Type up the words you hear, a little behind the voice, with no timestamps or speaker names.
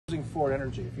Using forward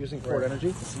energy. If you're using forward energy,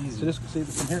 it's easy. So just see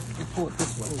from here, you pull it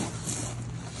this way.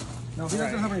 Now, if he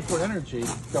doesn't have any forward energy,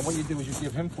 then what you do is you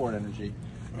give him forward energy,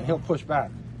 and he'll push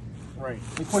back. Right.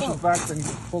 He pushes back, then you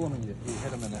pull him and you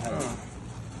hit him in the head.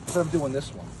 Instead of doing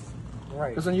this one. Right.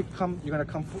 Because then you're gonna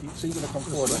come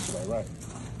forward this way, right?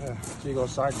 Yeah. So you go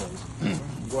sideways. You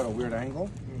go at a weird angle.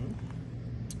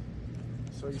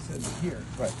 So you said here.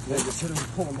 Right. Then you just hit him and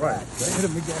pull him back. Then hit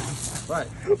him again. Right.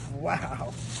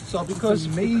 Wow. So because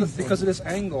of this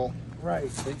angle,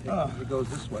 right, it goes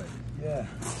this way. Yeah.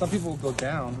 Some people will go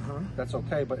down. That's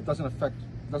okay, but it doesn't affect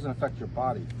your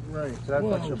body. Right. So that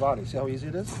affects your body. See how easy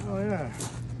it is? Oh yeah.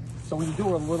 So when you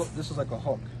do a little, this is like a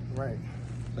hook. Right.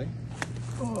 See?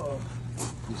 Oh.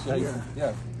 You see how you,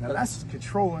 yeah. Now that's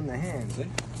controlling the hand. See?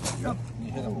 Yep.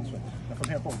 You hit them this way. Now from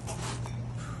here, boom.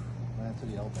 Right to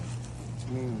the elbow.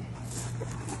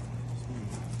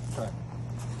 Try it.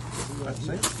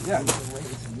 See? Yeah.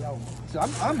 So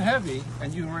I'm heavy,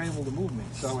 and you were able to move me.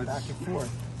 So it's back and forth.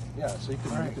 Yeah. So you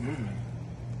can move me.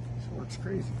 So it's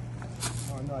crazy.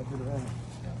 Oh no, I did it wrong.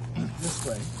 Yeah. This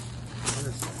way.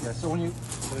 Yeah. So when you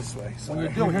this way. When you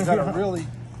do it, you gotta really.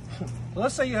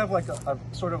 Let's say you have like a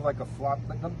sort of like a flop.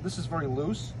 Like, this is very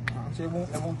loose, so it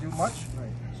won't do much.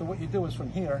 Right. So what you do is from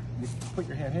here, you put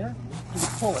your hand here, you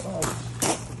pull it. Oh.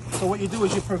 So what you do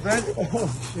is you prevent. Oh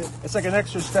shit! It's like an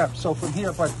extra step. So from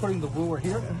here, by putting the lure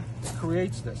here, it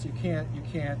creates this. You can't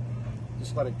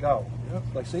just let it go. Yep.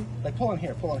 Like see, like pull in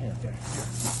here. Yeah.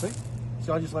 See?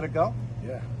 So I just let it go.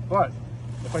 Yeah. But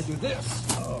if I do this,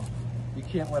 you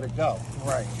can't let it go.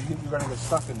 Right. You're gonna get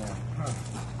stuck in there. Huh.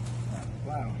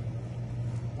 Wow.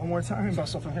 One more time.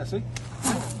 So from here, see?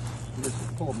 You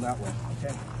just pull them that way.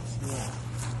 Okay. Yeah.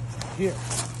 Here.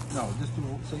 No, just do,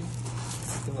 see?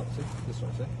 Look, see? This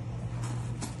way, see?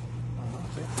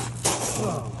 See?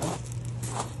 Oh.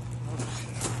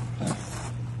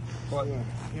 Well, here.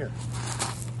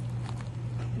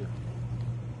 Here.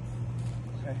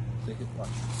 Okay. Take it,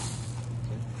 watch.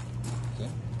 See? See?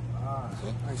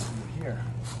 I see it here.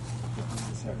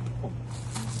 Boom.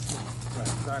 Right,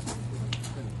 exactly.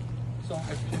 So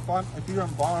if you're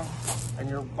in bong and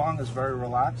your bong is very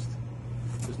relaxed,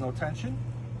 there's no tension,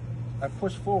 I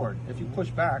push forward. If you push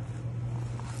back,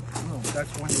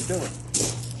 that's when you do it.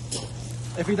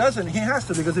 If he doesn't, he has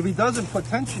to, because if he doesn't put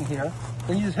tension here,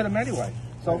 then you just hit him anyway.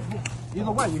 So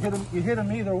either way, you hit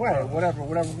him either way, whatever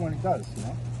one he does, you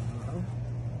know.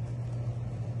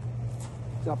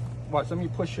 So watch, let me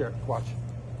push here. Watch.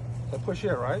 So I push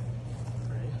here, right?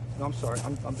 No, I'm sorry,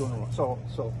 I'm doing it wrong.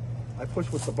 So I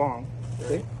push with the bong,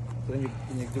 see? So then you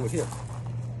do it here.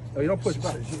 No, you don't push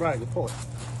back. Right, you pull it.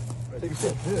 Right, you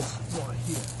said this. One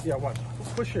here. Yeah, watch.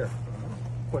 Push here.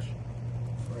 Push.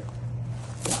 Right.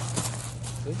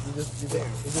 See? You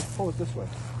just pull it this way.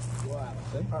 Wow.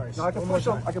 See? All right. Now I can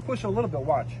push a little bit.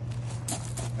 Watch.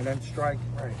 And then strike.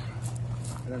 Right.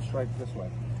 And then strike this way.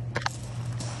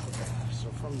 Okay. So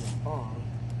from the bong.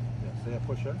 Yeah. See, I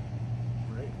push it.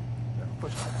 Right.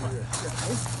 Push.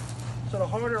 So the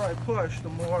harder I push, the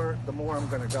more I'm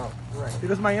gonna go. Right.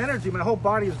 Because my energy, my whole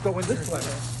body is going this way.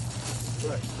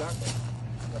 Right. Exactly.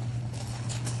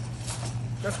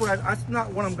 That's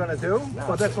not what I'm gonna do,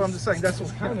 but that's what I'm just saying. That's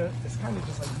what's kind of just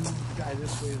like move the guy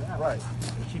this way or that. Right.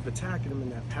 And keep attacking him in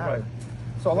that pattern. Right.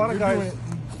 So a lot of guys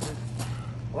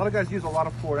use a lot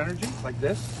of forward energy like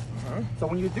this. So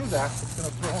when you do that, it's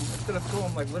gonna throw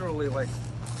him like literally like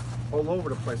all over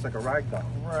the place like a rag doll.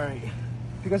 Right.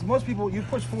 Because most people, you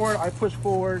push forward, I push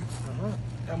forward,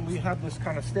 and we have this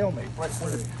kind of stalemate. Right.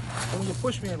 And when you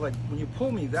push me, like when you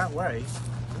pull me that way,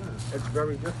 it's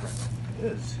very different.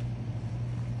 It is.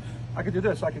 I could do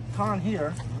this. I could con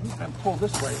here and pull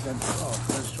this way, then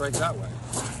strike that way.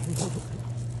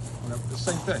 The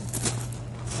same thing.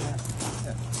 Yeah.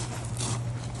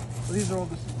 So these are all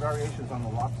just variations on the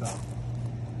lock out,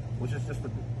 which is just a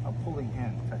pulling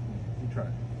hand technique. You try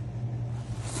it.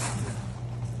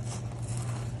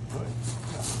 Good.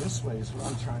 Yeah, this way is what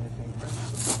I'm trying to think. Right?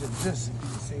 So if I did this, it'd be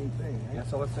the same thing, right? Yeah,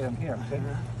 so let's say I'm here. Okay?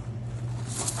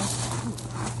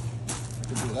 I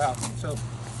could do that. So,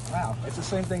 wow, it's the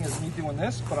same thing as me doing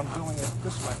this, but I'm doing it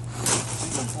this way.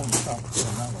 I'm pulling this out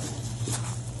that way.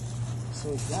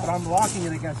 So but I'm locking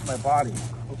it against my body.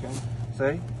 Okay.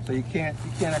 See? So you can't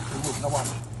actually move. Now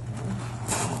watch.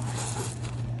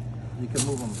 You can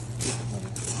move them.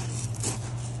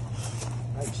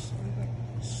 Nice.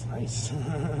 Nice.